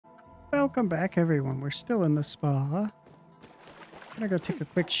Welcome back, everyone. We're still in the spa. Gonna go take a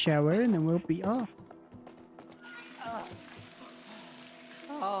quick shower and then we'll be off.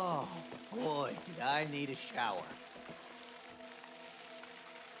 Oh, boy, did I need a shower.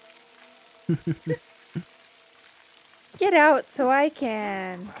 Get out so I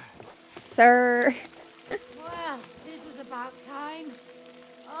can, sir. Well, this was about time.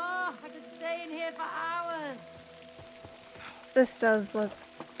 Oh, I could stay in here for hours. This does look...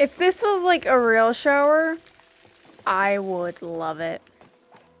 If this was like a real shower, I would love it.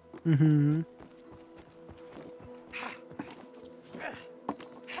 Mm-hmm.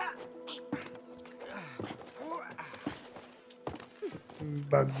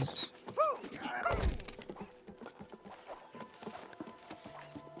 Bugs.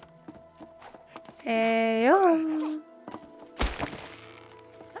 Hey,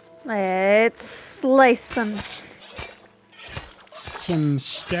 let's slice some stuff.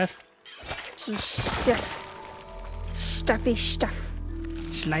 Some stuff. Stuffy stuff.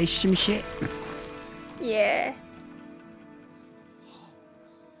 Slice some shit. Yeah.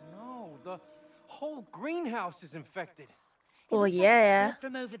 No, the whole greenhouse is infected. Well, Looks like yeah. it's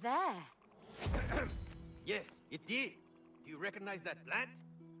spread from over there. Yes, it did. Do you recognize that plant?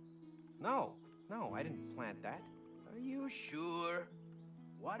 No, I didn't plant that. Are you sure?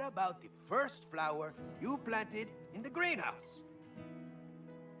 What about the first flower you planted in the greenhouse?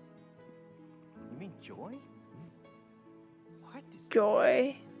 You mean Joy? What is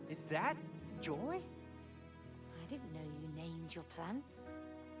Joy. Is that Joy? I didn't know you named your plants.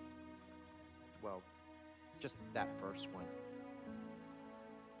 Well, just that first one.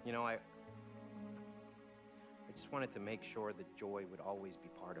 You know, I just wanted to make sure that Joy would always be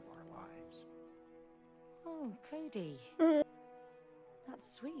part of our lives. Oh, Cody.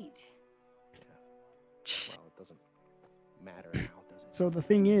 That's sweet. Well, it doesn't matter now, does it? So the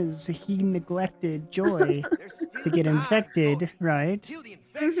thing is, he neglected Joy to get infected, right? Kill the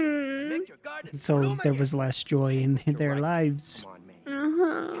infection. Make your garden So bloom there again. was less joy in their lives. Come on, May.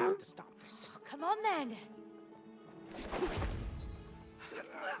 We have to stop this. Oh, come on then.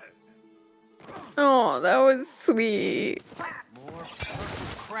 Oh, that was sweet. More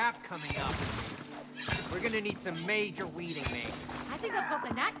crap coming up. We're gonna need some major weeding, May. I think I've got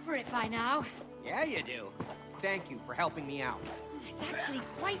the knack for it by now. Yeah, you do. Thank you for helping me out. It's actually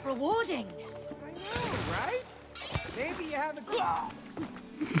quite rewarding. I know, right? Maybe you have a good... I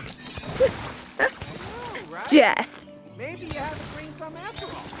know, right? Jeff. Maybe you have a green thumb after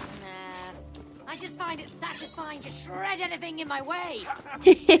all. Nah. I just find it satisfying to shred anything in my way.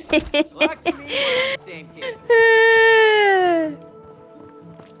 Lucky me, we're on the same team.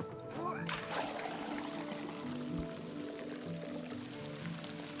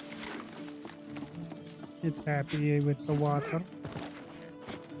 It's happy with the water.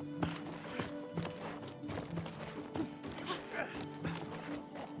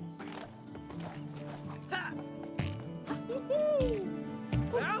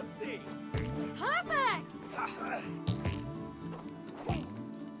 Bouncy! Perfect!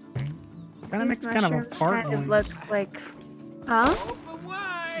 Kind of makes kind of a fart kind of noise. look like... Huh? Open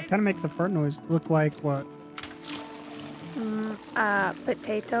wide! Kind of makes a fart noise look like what?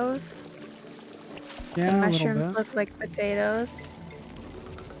 Potatoes. Yeah, The a little mushrooms bit. look like potatoes.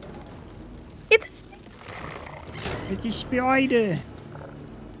 It's It's a spider.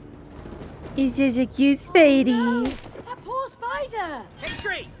 a cute spidey. That poor spider! Hey,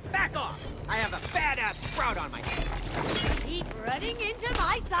 Tree, back off! I have a badass sprout on my head. Keep running into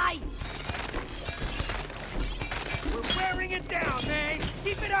my sight! We're wearing it down, May!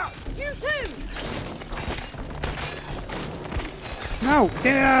 Keep it up! You too! No,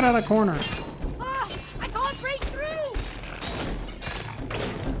 get out of the corner. Ah, I can't break through!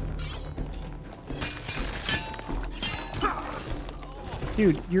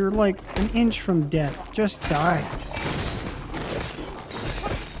 Dude, you're like an inch from death. Just die.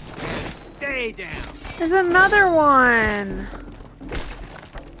 Stay down! There's another one.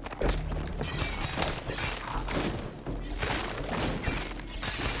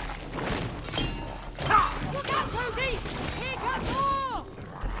 Look out, Cody! Here comes more!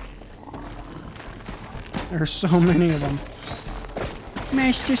 There's so many of them.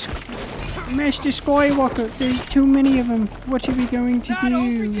 Master Skywalker, there's too many of them. What are we going to Not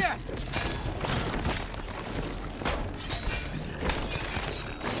over do? yet!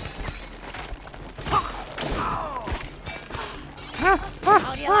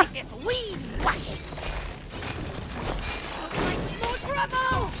 How do you like this weed whacking? Like more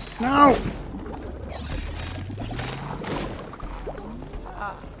trouble! No!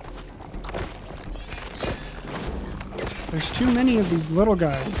 There's too many of these little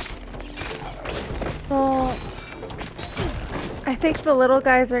guys. Well, I think the little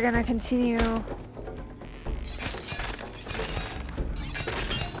guys are gonna continue.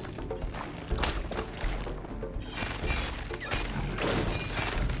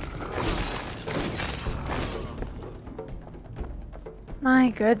 My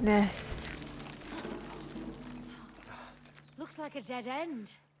goodness. Looks like a dead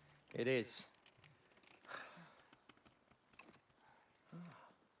end. It is.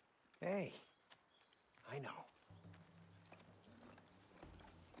 Hey, I know.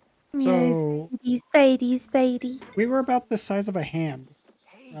 So Spidey. we were about the size of a hand,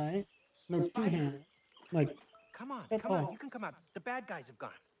 Hey, right? No, two Spider. hands. Like, come on, That's come on. all. You can come out. The bad guys have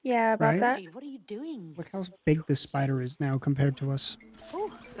gone. Yeah, about Right? that. Dude, what are you doing? look how big this spider is now compared to us.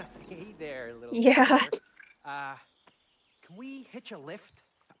 Oh, Hey there, little. Yeah. spider. Can we hitch a lift?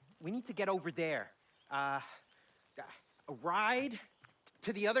 We need to get over there. A ride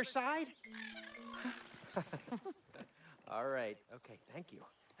to the other side? All right. Okay. Thank you.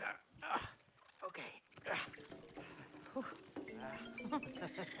 Okay.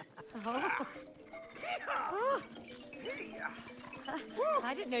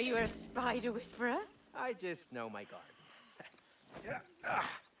 I didn't know you were a spider whisperer. I just know my garden.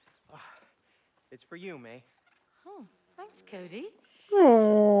 It's for you, May. Oh, thanks, Cody.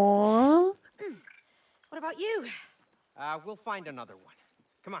 Aww. What about you? We'll find another one.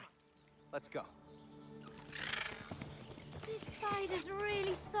 Come on. Let's go. This spider's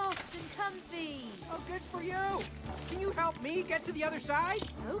really soft and comfy. Oh, good for you. Can you help me get to the other side?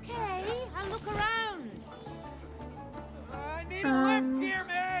 Okay, I'll look around. I need a lift here,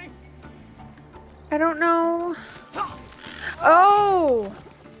 May. I don't know. Oh!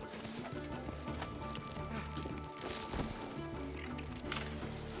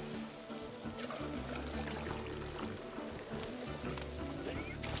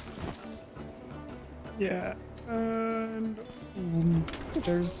 Yeah. And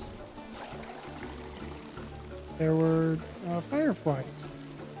there were fireflies.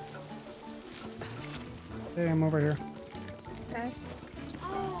 Hey, I'm over here. Okay.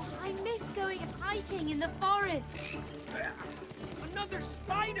 Oh, I miss going hiking in the forest. Another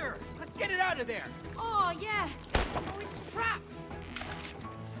spider. Let's get it out of there. Oh, yeah. Oh, it's trapped.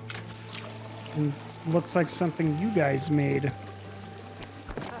 And it looks like something you guys made.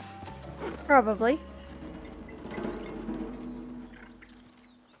 Probably.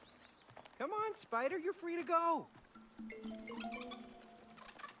 Come on, spider. You're free to go.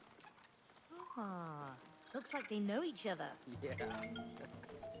 Ah, looks like they know each other. Yeah.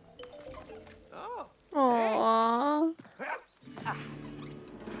 Oh. Aww.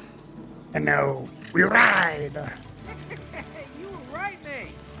 And now we ride. Hey, you were right, May.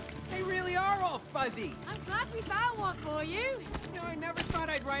 They really are all fuzzy. I'm glad we found one for you. You know, I never thought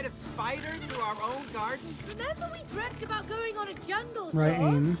I'd ride a spider through our own garden. Remember we dreamt about going on a jungle Right tour?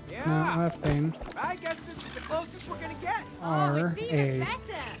 aim, Yeah. not left aim. I guess this is the closest we're gonna get. Oh, it's even R-A.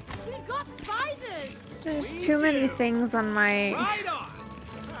 better. We've got spiders. There's We too many do. things on my Right on.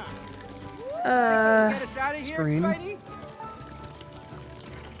 Get us out of here, Screen. Spidey.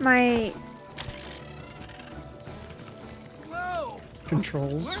 my Whoa.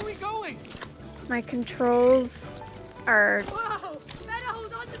 Controls. Where are we going? my controls are. Whoa, better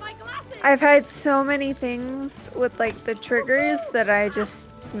hold on to my glasses. I've had so many things with like the triggers that I just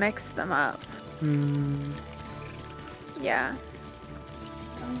mix them up. Yeah.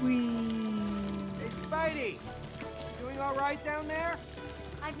 Hey, Spidey. Doing all right down there?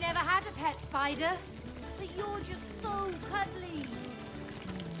 I've never had a pet spider, but you're just so cuddly.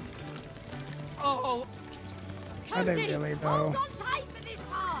 Oh, Are they Cody, really, though? hold on tight for this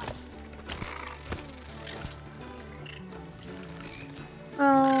part.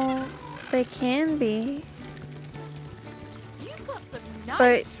 Oh, they can be, You've got some nice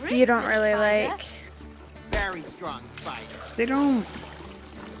but tricks, you don't little really spider. like. very strong spider. They don't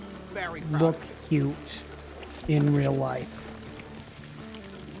Very proud. look cute in real life.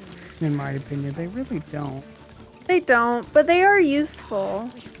 In my opinion, they really don't. They don't, but they are useful.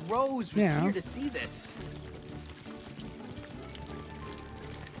 Wish Rose was Yeah. here to see this.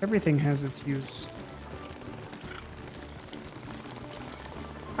 Everything has its use.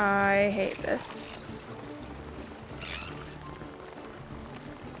 I hate this.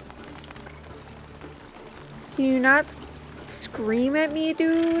 Can you not scream at me,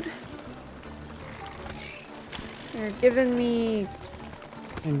 dude? You're giving me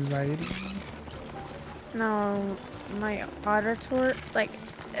Anxiety. no my auditory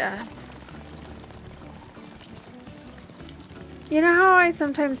You know how I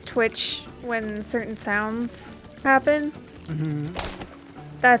sometimes twitch when certain sounds happen? Mm-hmm.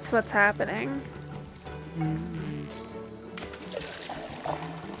 That's what's happening. Oh,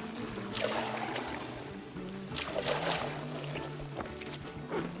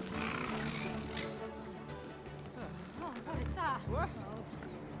 what is that? What?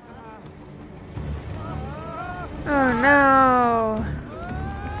 Oh no.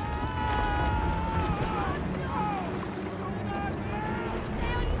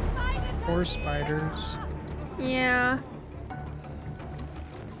 Stay on your spiders, Poor spiders. Yeah.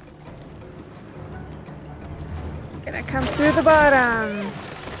 Gonna come through the bottom.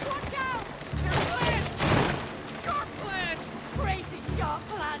 watch out! Sharp plants! Crazy shark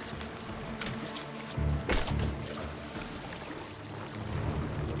plants!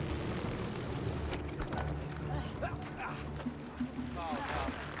 No.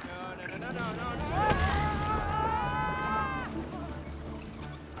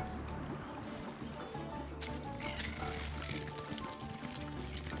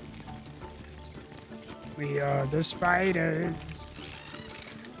 We are the spiders.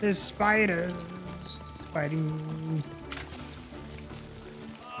 The spiders. Spiting.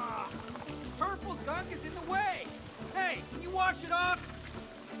 Purple gunk is in the way! Hey, can you wash it off?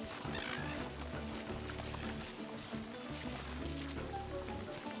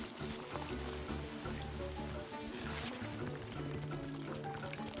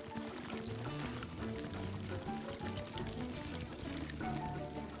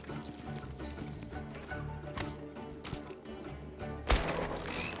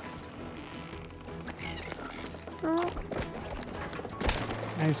 Oh,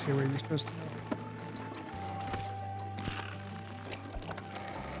 I see where you're supposed to go.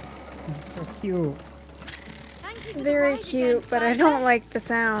 It's so cute. Thank you for the very ride again, cute, but I Spider. don't like the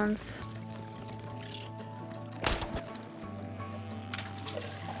sounds.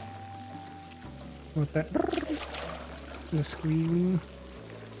 With that. The squealing.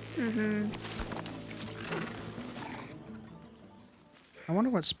 Mm-hmm. I wonder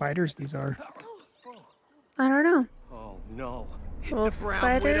what spiders these are. I don't know. Oh no. It's a Wolf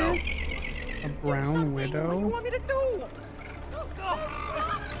brown widow. spiders? A brown What do you widow. want me to do?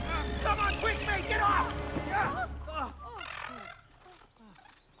 Come on, quick, mate, get off!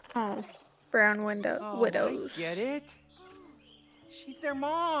 Oh, brown Oh, widows. I get it. She's their I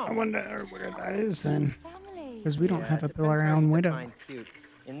mom. wonder where that is then. Family. Because we don't Yeah, have a it depends how brown you widow. define cute.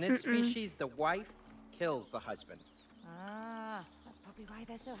 In this species, the wife kills the husband. Ah, that's probably why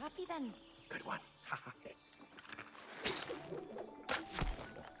they're so happy then. Good one.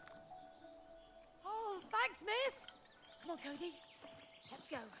 Oh, thanks, miss. Come on, Cody. Let's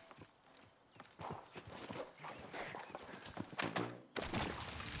go.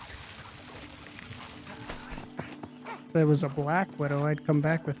 If there was a black widow, I'd come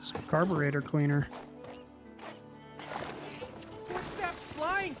back with some carburetor cleaner. What's that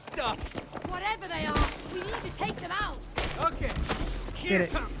flying stuff? Whatever they are, we need to take them out. Okay, Get here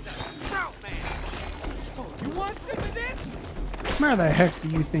it. comes the Sprout Man. Oh, you want some of this? Where the heck do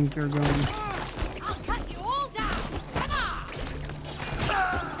you think you're going? I'll cut you all down. Come on.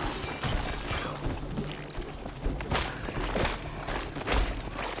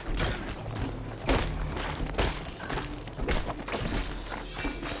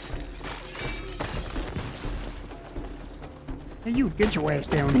 Hey, you get your ass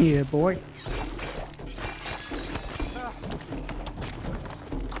down here, boy.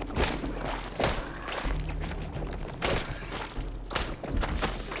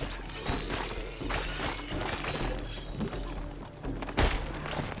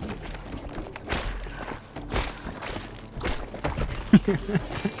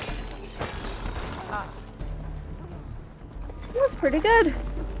 It was pretty good.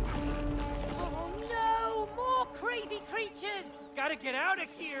 Oh no, more crazy creatures. Gotta get out of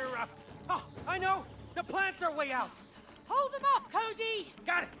here. Oh, I know. The plants are way out. Hold them off, Cody.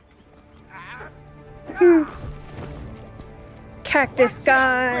 Got it. Ah. Cactus Watch out,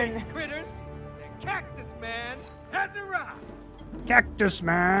 gun. crazy critters. The Cactus Man has arrived. Cactus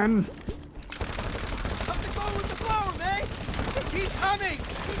man. How's it going with the flower, May? He's coming.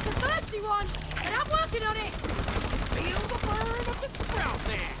 He's the thirsty one, and I'm working on it. Feel the burn of the Sprout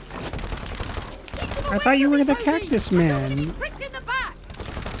Man. Keep them I away thought you from were me, the Cody. Cactus I don't want to be Man. pricked in the back.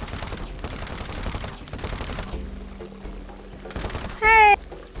 Hey.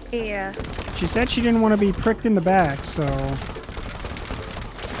 Yeah. She said she didn't want to be pricked in the back, so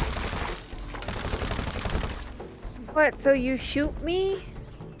What? So you shoot me?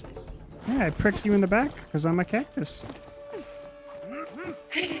 yeah, I pricked you in the back because I'm a cactus.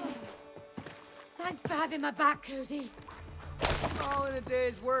 Thanks for having my back, Cody. All in a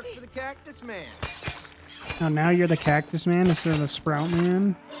day's work for the Cactus Man. Now you're the Cactus Man instead of the Sprout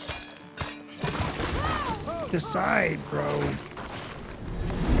Man. decide, bro.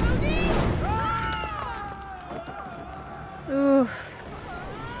 Oof.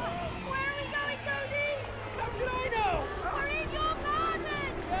 Where are we going, Cody? How should I know? We're in your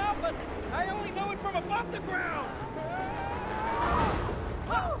garden! Yeah, but I only know it from above the ground.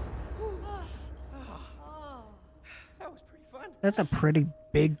 That was pretty fun. That's a pretty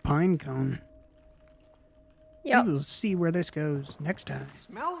big pine cone. Yep. We will see where this goes next time.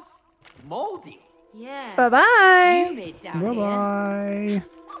 Smells moldy. Yeah. Bye-bye. Humid down Bye here. bye.